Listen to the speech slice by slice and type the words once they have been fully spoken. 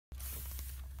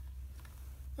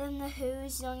Then the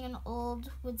Who's, young and old,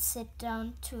 would sit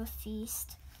down to a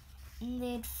feast, and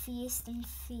they'd feast and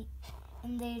feast,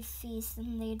 and they'd feast,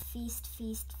 and they'd feast,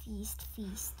 feast, feast,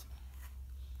 feast.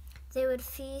 They would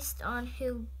feast on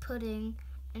Who pudding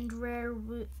and rare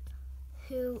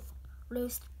Who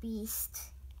roast beast,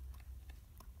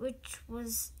 which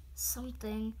was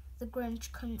something the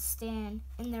Grinch couldn't stand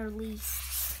in their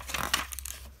least.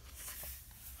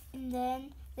 And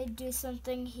then they'd do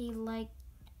something he liked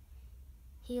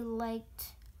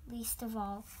least of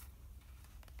all.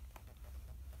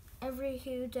 Every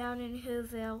Who down in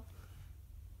Whoville,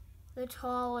 the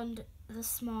tall and the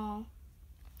small,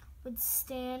 would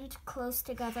stand close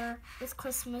together with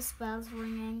Christmas bells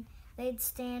ringing. They'd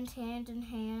stand hand in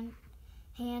hand,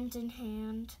 hand in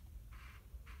hand,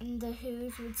 and the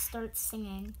Who's would start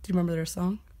singing. Do you remember their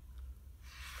song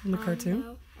from the cartoon?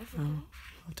 No, I forgot.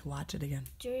 I'll have to watch it again.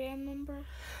 Do you remember?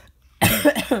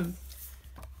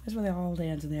 That's where they all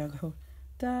dance and they all go,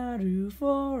 Daru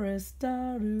Forest,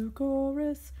 Daru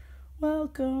Chorus,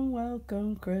 welcome,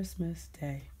 welcome Christmas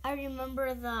Day. I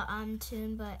remember the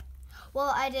tune, but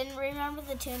I didn't remember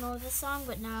the tune of the song,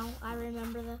 but now I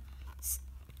remember the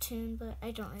tune, but I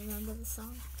don't remember the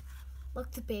song. Look,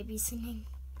 the baby singing.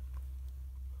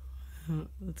 Oh,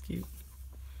 that's cute.